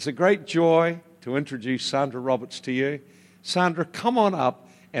It's a great joy to introduce Sandra Roberts to you. Sandra, come on up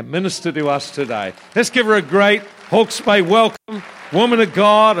and minister to us today. Let's give her a great Hawke's Bay welcome. Woman of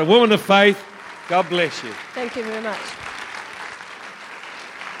God, a woman of faith. God bless you. Thank you very much.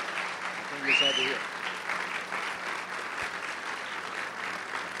 Bring this over here.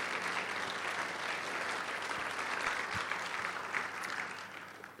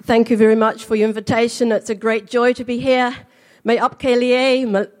 Thank you very much for your invitation. It's a great joy to be here. May Ap Ke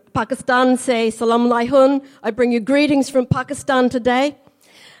Liye, Pakistan say Salam Laihun. I bring you greetings from Pakistan today.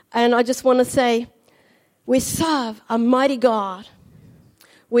 And I just want to say, we serve a mighty God.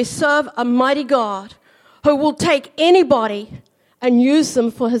 We serve a mighty God who will take anybody and use them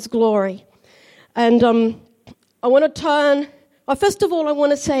for his glory. And I want to turn, first of all, I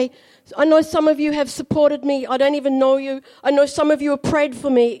want to say, I know some of you have supported me. I don't even know you. I know some of you have prayed for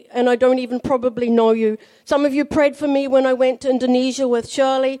me, and I don't even probably know you. Some of you prayed for me when I went to Indonesia with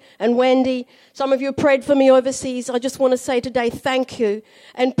Shirley and Wendy. Some of you prayed for me overseas. I just want to say today, thank you.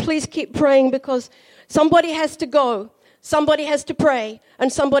 And please keep praying, because somebody has to go. Somebody has to pray,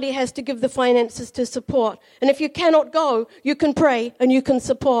 and somebody has to give the finances to support. And if you cannot go, you can pray and you can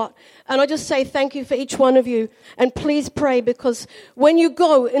support. And I just say thank you for each one of you. And please pray, because when you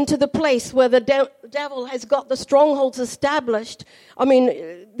go into the place where the devil has got the strongholds established, I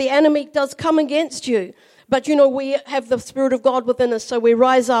mean, the enemy does come against you. But, you know, we have the Spirit of God within us, so we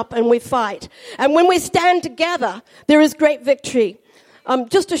rise up and we fight. And when we stand together, there is great victory.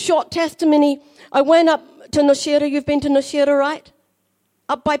 Just a short testimony. I went up to Nowshera. You've been to Nowshera, right?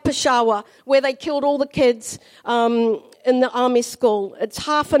 Up by Peshawar, where they killed all the kids in the army school. It's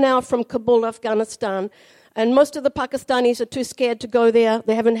half an hour from Kabul, Afghanistan. And most of the Pakistanis are too scared to go there.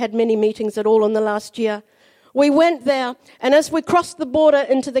 They haven't had many meetings at all in the last year. We went there, and as we crossed the border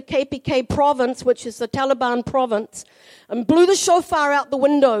into the KPK province, which is the Taliban province, and blew the shofar out the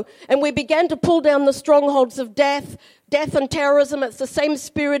window, and we began to pull down the strongholds of death and terrorism. It's the same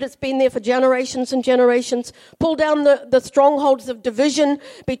spirit. It's been there for generations and generations. Pull down the strongholds of division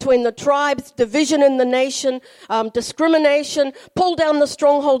between the tribes, division in the nation, discrimination. Pull down the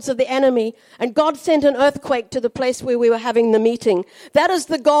strongholds of the enemy. And God sent an earthquake to the place where we were having the meeting. That is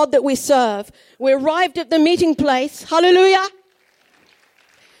the God that we serve. We arrived at the meeting place. Hallelujah.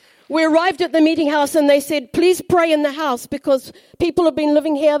 We arrived at the meeting house, and they said, please pray in the house, because people have been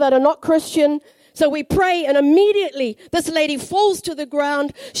living here that are not Christian. So we pray, and immediately this lady falls to the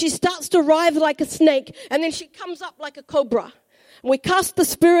ground. She starts to writhe like a snake, and then she comes up like a cobra. We cast the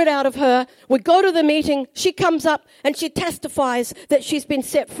spirit out of her. We go to the meeting. She comes up, and she testifies that she's been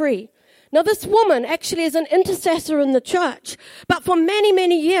set free. Now, this woman actually is an intercessor in the church, but for many,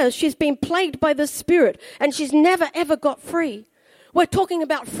 many years, she's been plagued by this spirit, and she's never, ever got free. We're talking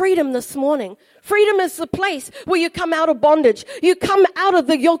about freedom this morning. Freedom is the place where you come out of bondage. You come out of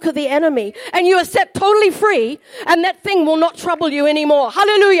the yoke of the enemy, and you are set totally free, and that thing will not trouble you anymore.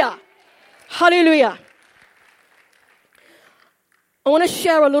 Hallelujah. Hallelujah. I want to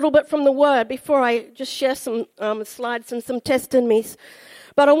share a little bit from the Word before I just share some slides and some testimonies.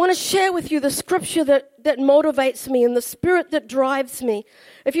 But I want to share with you the scripture that motivates me and the spirit that drives me.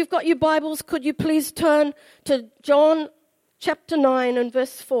 If you've got your Bibles, could you please turn to John chapter 9 and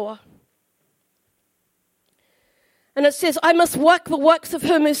verse 4. And it says, I must work the works of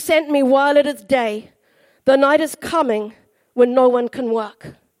him who sent me while it is day. The night is coming when no one can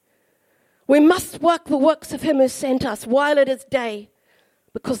work. We must work the works of him who sent us while it is day,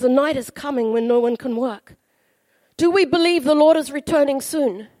 because the night is coming when no one can work. Do we believe the Lord is returning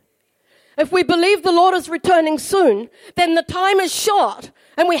soon? If we believe the Lord is returning soon, then the time is short,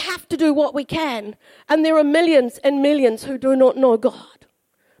 and we have to do what we can. And there are millions and millions who do not know God.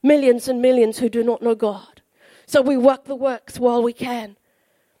 Millions and millions who do not know God. So we work the works while we can.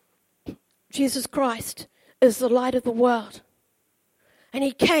 Jesus Christ is the light of the world. And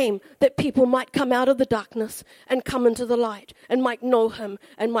he came that people might come out of the darkness and come into the light, and might know him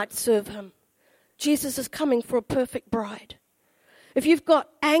and might serve him. Jesus is coming for a perfect bride. If you've got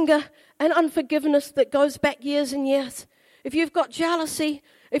anger and unforgiveness that goes back years and years, if you've got jealousy,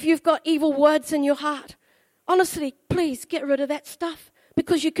 if you've got evil words in your heart, honestly, please get rid of that stuff,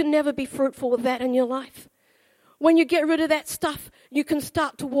 because you can never be fruitful with that in your life. When you get rid of that stuff, you can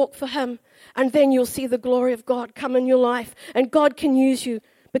start to walk for him, and then you'll see the glory of God come in your life, and God can use you,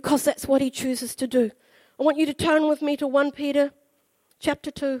 because that's what he chooses to do. I want you to turn with me to 1 Peter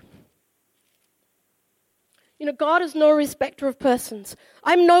chapter 2. You know, God is no respecter of persons.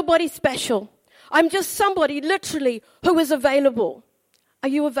 I'm nobody special. I'm just somebody, literally, who is available. Are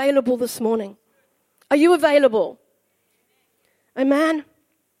you available this morning? Are you available? Amen?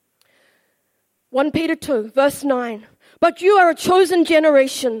 1 Peter 2, verse 9. But you are a chosen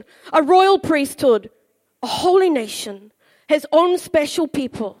generation, a royal priesthood, a holy nation, his own special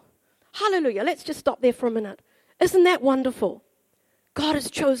people. Hallelujah. Let's just stop there for a minute. Isn't that wonderful? God has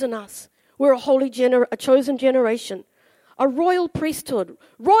chosen us. We're a chosen generation, a royal priesthood.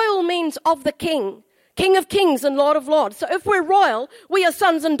 Royal means of the king, King of kings and Lord of lords. So if we're royal, we are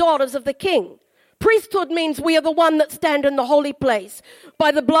sons and daughters of the king. Priesthood means we are the one that stand in the holy place.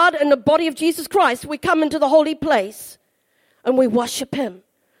 By the blood and the body of Jesus Christ, we come into the holy place and we worship him.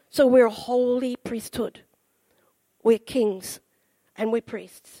 So we're a holy priesthood. We're kings and we're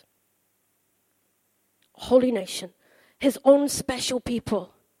priests. Holy nation, his own special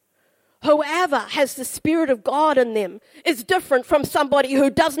people. Whoever has the Spirit of God in them is different from somebody who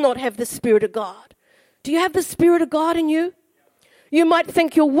does not have the Spirit of God. Do you have the Spirit of God in you? You might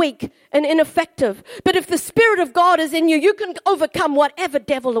think you're weak and ineffective, but if the Spirit of God is in you, you can overcome whatever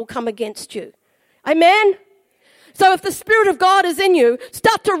devil will come against you. Amen? So if the Spirit of God is in you,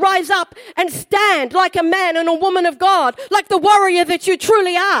 start to rise up and stand like a man and a woman of God, like the warrior that you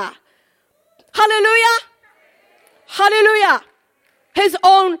truly are. Hallelujah. Hallelujah. His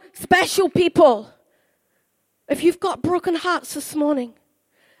own special people. If you've got broken hearts this morning,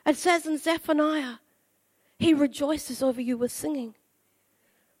 it says in Zephaniah, he rejoices over you with singing.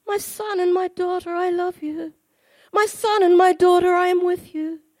 My son and my daughter, I love you. My son and my daughter, I am with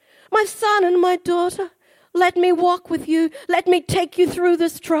you. My son and my daughter, let me walk with you. Let me take you through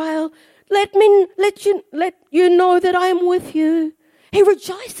this trial. Let you know that I am with you. He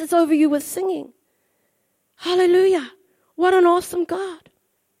rejoices over you with singing. Hallelujah. What an awesome God.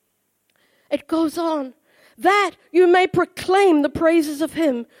 It goes on. That you may proclaim the praises of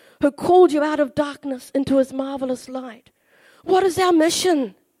him who called you out of darkness into his marvelous light. What is our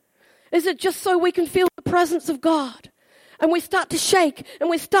mission? Is it just so we can feel the presence of God? And we start to shake and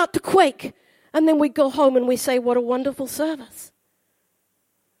we start to quake. And then we go home and we say, what a wonderful service.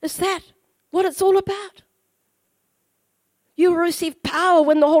 Is that what it's all about? You will receive power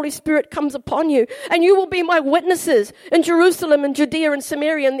when the Holy Spirit comes upon you. And you will be my witnesses in Jerusalem and Judea and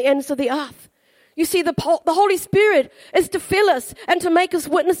Samaria and the ends of the earth. You see, the Holy Spirit is to fill us and to make us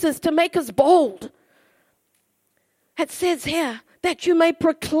witnesses, to make us bold. It says here that you may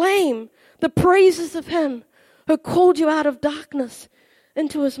proclaim the praises of him who called you out of darkness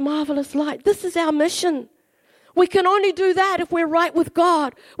into his marvelous light. This is our mission. We can only do that if we're right with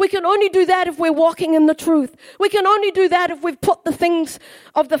God. We can only do that if we're walking in the truth. We can only do that if we've put the things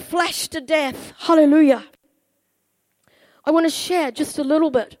of the flesh to death. Hallelujah. I want to share just a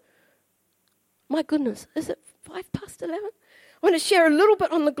little bit. My goodness, is it 11:05? I want to share a little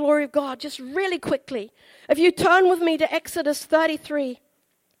bit on the glory of God, just really quickly. If you turn with me to Exodus 33.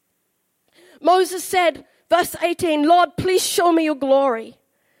 Moses said, verse 18, Lord, please show me your glory.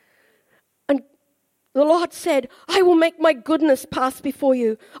 And the Lord said, I will make my goodness pass before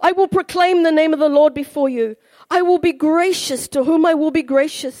you. I will proclaim the name of the Lord before you. I will be gracious to whom I will be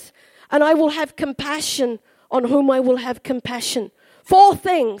gracious, and I will have compassion on whom I will have compassion. 4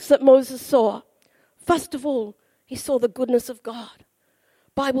 things that Moses saw. First of all, he saw the goodness of God.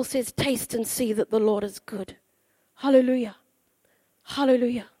 Bible says, taste and see that the Lord is good. Hallelujah.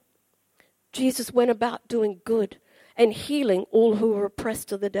 Hallelujah. Jesus went about doing good and healing all who were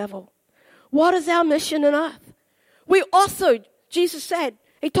oppressed of the devil. What is our mission on earth? We also, Jesus said,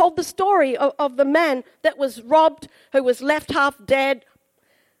 he told the story of the man that was robbed, who was left half dead.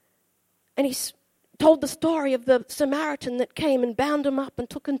 And he told the story of the Samaritan that came and bound him up and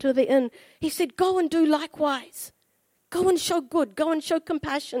took him to the inn. He said, go and do likewise. Go and show good. Go and show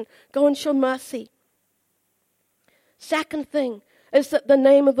compassion. Go and show mercy. Second thing is that the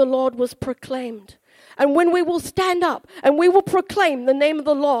name of the Lord was proclaimed. And when we will stand up and we will proclaim the name of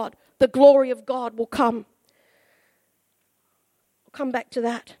the Lord, the glory of God will come. I'll come back to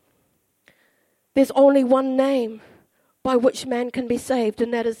that. There's only one name by which man can be saved,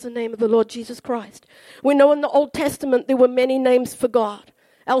 and that is the name of the Lord Jesus Christ. We know in the Old Testament there were many names for God.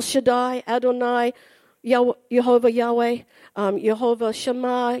 El Shaddai, Adonai, Jehovah Yahweh, Jehovah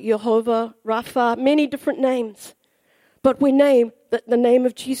Shammah, Jehovah Rapha, many different names. But we name that the name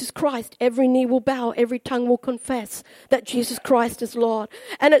of Jesus Christ, every knee will bow, every tongue will confess that Jesus Christ is Lord.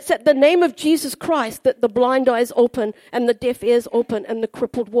 And it's at the name of Jesus Christ that the blind eyes open and the deaf ears open and the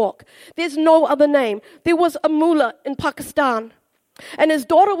crippled walk. There's no other name. There was a mullah in Pakistan, and his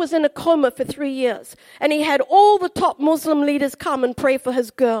daughter was in a coma for 3 years. And he had all the top Muslim leaders come and pray for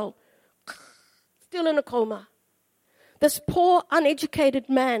his girl. Still in a coma. This poor, uneducated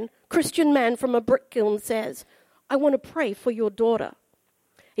man, Christian man from a brick kiln says, I want to pray for your daughter.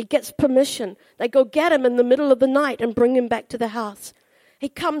 He gets permission. They go get him in the middle of the night and bring him back to the house. He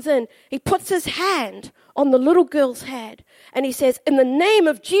comes in, he puts his hand on the little girl's head, and he says, in the name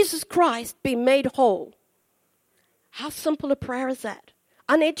of Jesus Christ, be made whole. How simple a prayer is that?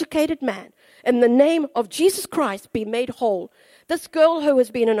 Uneducated man, in the name of Jesus Christ, be made whole. This girl who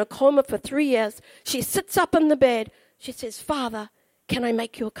has been in a coma for 3 years, she sits up in the bed. She says, Father, can I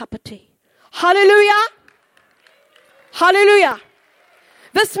make you a cup of tea? Hallelujah! Hallelujah!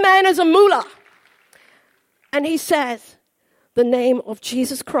 This man is a mullah. And he says, the name of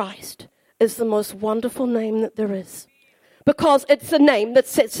Jesus Christ is the most wonderful name that there is. Because it's the name that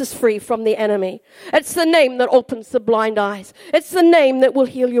sets us free from the enemy. It's the name that opens the blind eyes. It's the name that will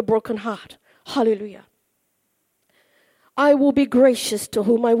heal your broken heart. Hallelujah. I will be gracious to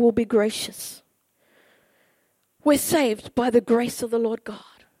whom I will be gracious. We're saved by the grace of the Lord God.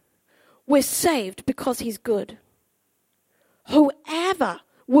 We're saved because he's good. Whoever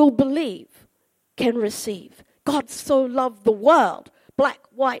will believe can receive. God so loved the world, black,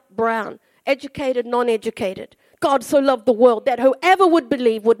 white, brown, educated, non-educated. God so loved the world that whoever would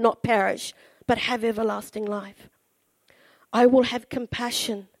believe would not perish, but have everlasting life. I will have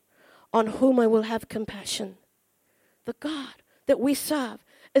compassion on whom I will have compassion. The God that we serve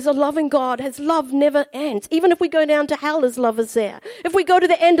is a loving God. His love never ends. Even if we go down to hell, his love is there. If we go to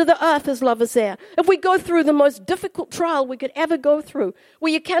the end of the earth, his love is there. If we go through the most difficult trial we could ever go through,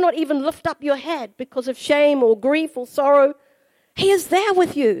 where you cannot even lift up your head because of shame or grief or sorrow, he is there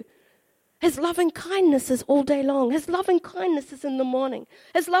with you. His loving kindness is all day long. His loving kindness is in the morning.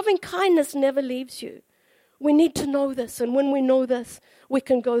 His loving kindness never leaves you. We need to know this, and when we know this, we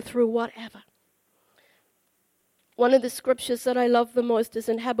can go through whatever. One of the scriptures that I love the most is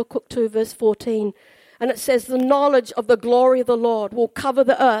in Habakkuk 2, verse 14. And it says, the knowledge of the glory of the Lord will cover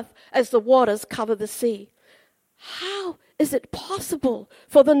the earth as the waters cover the sea. How is it possible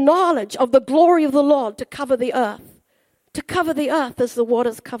for the knowledge of the glory of the Lord to cover the earth? To cover the earth as the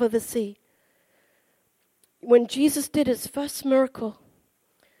waters cover the sea. When Jesus did his first miracle,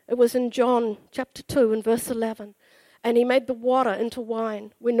 it was in John chapter 2 and verse 11. And he made the water into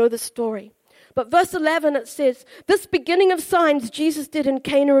wine. We know the story. But verse 11, it says, this beginning of signs Jesus did in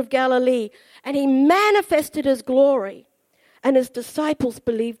Cana of Galilee, and he manifested his glory, and his disciples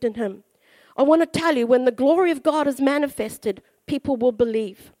believed in him. I want to tell you, when the glory of God is manifested, people will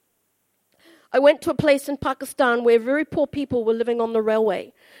believe. I went to a place in Pakistan where very poor people were living on the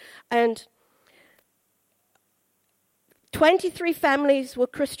railway, and 23 families were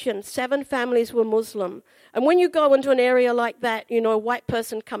Christian, 7 families were Muslim. And when you go into an area like that, you know, a white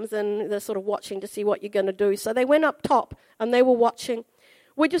person comes in, they're sort of watching to see what you're going to do. So they went up top and they were watching.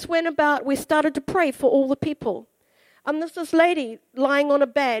 We just went about, we started to pray for all the people. And there's this lady lying on a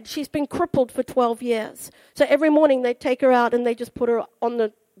bed. She's been crippled for 12 years. So every morning they take her out and they just put her on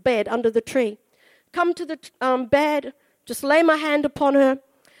the bed under the tree. Come to the bed, just lay my hand upon her.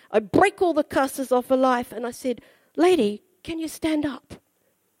 I break all the curses off her life. And I said, lady, can you stand up?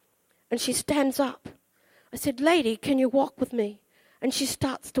 And she stands up. I said, lady, can you walk with me? And she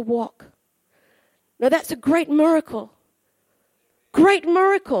starts to walk. Now that's a great miracle. Great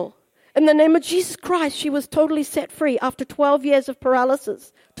miracle. In the name of Jesus Christ, she was totally set free after 12 years of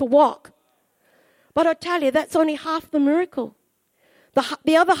paralysis to walk. But I tell you, that's only half the miracle.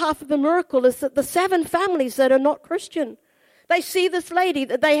 The other half of the miracle is that the 7 families that are not Christian, they see this lady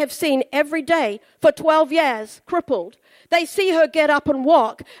that they have seen every day for 12 years, crippled. They see her get up and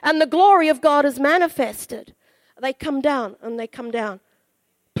walk, and the glory of God is manifested. They come down, and they come down.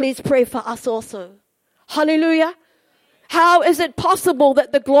 Please pray for us also. Hallelujah. How is it possible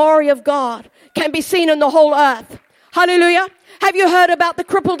that the glory of God can be seen in the whole earth? Hallelujah. Have you heard about the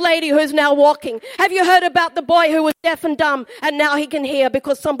crippled lady who's now walking? Have you heard about the boy who was deaf and dumb, and now he can hear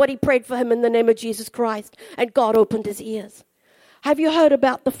because somebody prayed for him in the name of Jesus Christ, and God opened his ears? Have you heard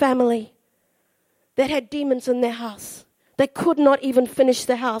about the family that had demons in their house? They could not even finish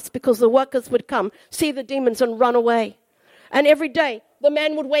the house because the workers would come, see the demons, and run away. And every day, the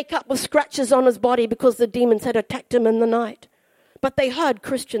man would wake up with scratches on his body because the demons had attacked him in the night. But they heard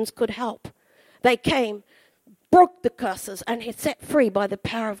Christians could help. They came, broke the curses, and he set free by the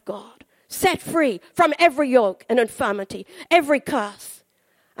power of God. Set free from every yoke and infirmity, every curse.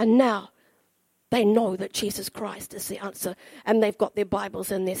 And now, they know that Jesus Christ is the answer, and they've got their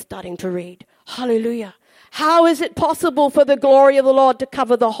Bibles and they're starting to read. Hallelujah. How is it possible for the glory of the Lord to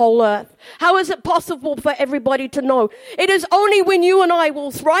cover the whole earth? How is it possible for everybody to know? It is only when you and I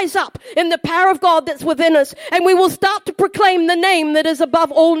will rise up in the power of God that's within us, and we will start to proclaim the name that is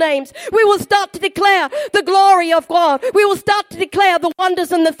above all names. We will start to declare the glory of God. We will start to declare the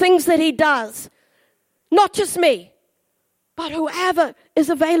wonders and the things that he does. Not just me, but whoever is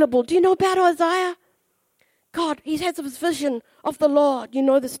available. Do you know about Isaiah? God, he has this vision of the Lord. You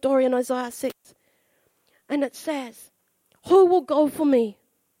know the story in Isaiah 6. And it says, who will go for me?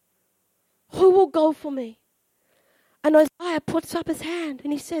 Who will go for me? And Isaiah puts up his hand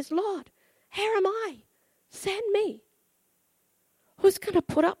and he says, Lord, here am I. Send me. Who's going to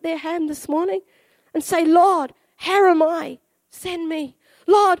put up their hand this morning and say, Lord, here am I. Send me.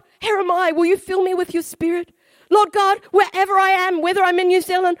 Lord, here am I. Will you fill me with your Spirit? Lord God, wherever I am, whether I'm in New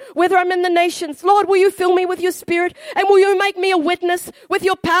Zealand, whether I'm in the nations, Lord, will you fill me with your Spirit? And will you make me a witness with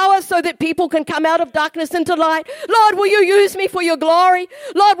your power so that people can come out of darkness into light? Lord, will you use me for your glory?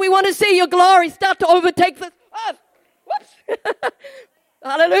 Lord, we want to see your glory start to overtake this earth. Whoops.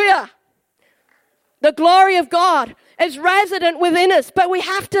 Hallelujah. The glory of God is resident within us, but we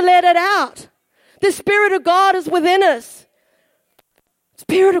have to let it out. The Spirit of God is within us.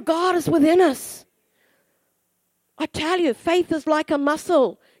 Spirit of God is within us. I tell you, faith is like a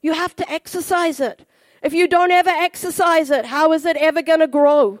muscle. You have to exercise it. If you don't ever exercise it, how is it ever going to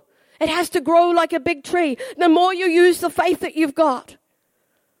grow? It has to grow like a big tree. The more you use the faith that you've got,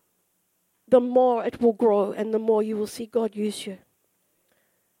 the more it will grow and the more you will see God use you.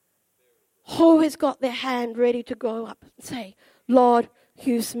 Who has got their hand ready to go up and say, Lord,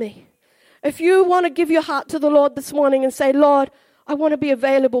 use me? If you want to give your heart to the Lord this morning and say, Lord, I want to be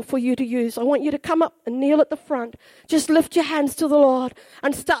available for you to use. I want you to come up and kneel at the front. Just lift your hands to the Lord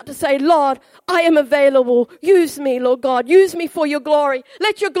and start to say, Lord, I am available. Use me, Lord God. Use me for your glory.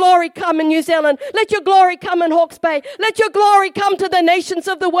 Let your glory come in New Zealand. Let your glory come in Hawke's Bay. Let your glory come to the nations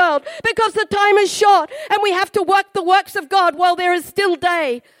of the world, because the time is short and we have to work the works of God while there is still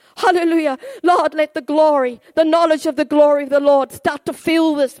day. Hallelujah. Lord, let the glory, the knowledge of the glory of the Lord start to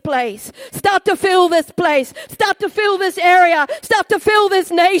fill this place. Start to fill this place. Start to fill this area. Start to fill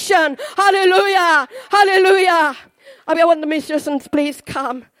this nation. Hallelujah. Hallelujah. I want the musicians, please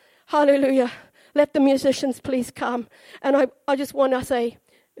come. Hallelujah. Let the musicians please come. And I just want to say,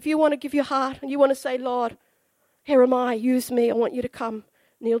 if you want to give your heart and you want to say, Lord, here am I, use me, I want you to come.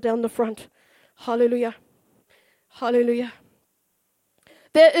 Kneel down the front. Hallelujah. Hallelujah.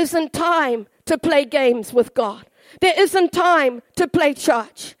 There isn't time to play games with God. There isn't time to play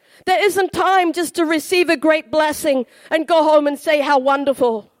church. There isn't time just to receive a great blessing and go home and say how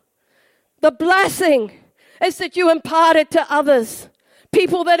wonderful. The blessing is that you impart it to others.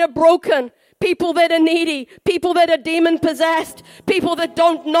 People that are broken, people that are needy, people that are demon possessed, people that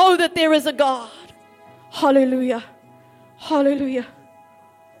don't know that there is a God. Hallelujah. Hallelujah.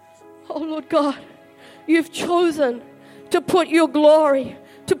 Oh Lord God, you've chosen to put your glory,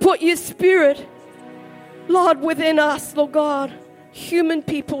 to put your Spirit, Lord, within us, Lord God. Human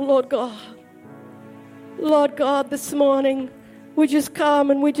people, Lord God. Lord God, this morning, we just come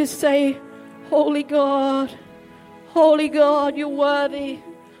and we just say, Holy God, you're worthy.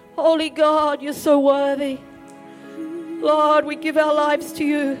 Holy God, you're so worthy. Lord, we give our lives to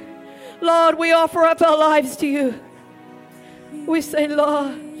you. Lord, we offer up our lives to you. We say,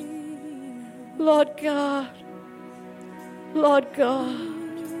 Lord God,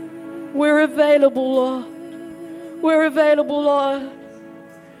 we're available, Lord. We're available, Lord.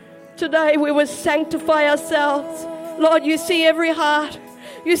 Today we will sanctify ourselves. Lord, you see every heart.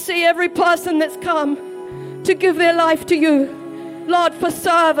 You see every person that's come to give their life to you. Lord, for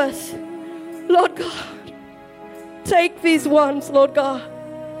service. Lord God, take these ones, Lord God.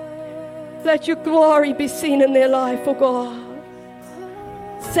 Let your glory be seen in their life, oh God.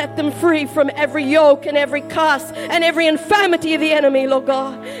 Set them free from every yoke and every curse and every infirmity of the enemy, Lord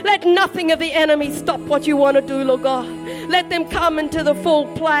God. Let nothing of the enemy stop what you want to do, Lord God. Let them come into the full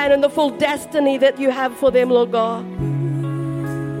plan and the full destiny that you have for them, Lord God.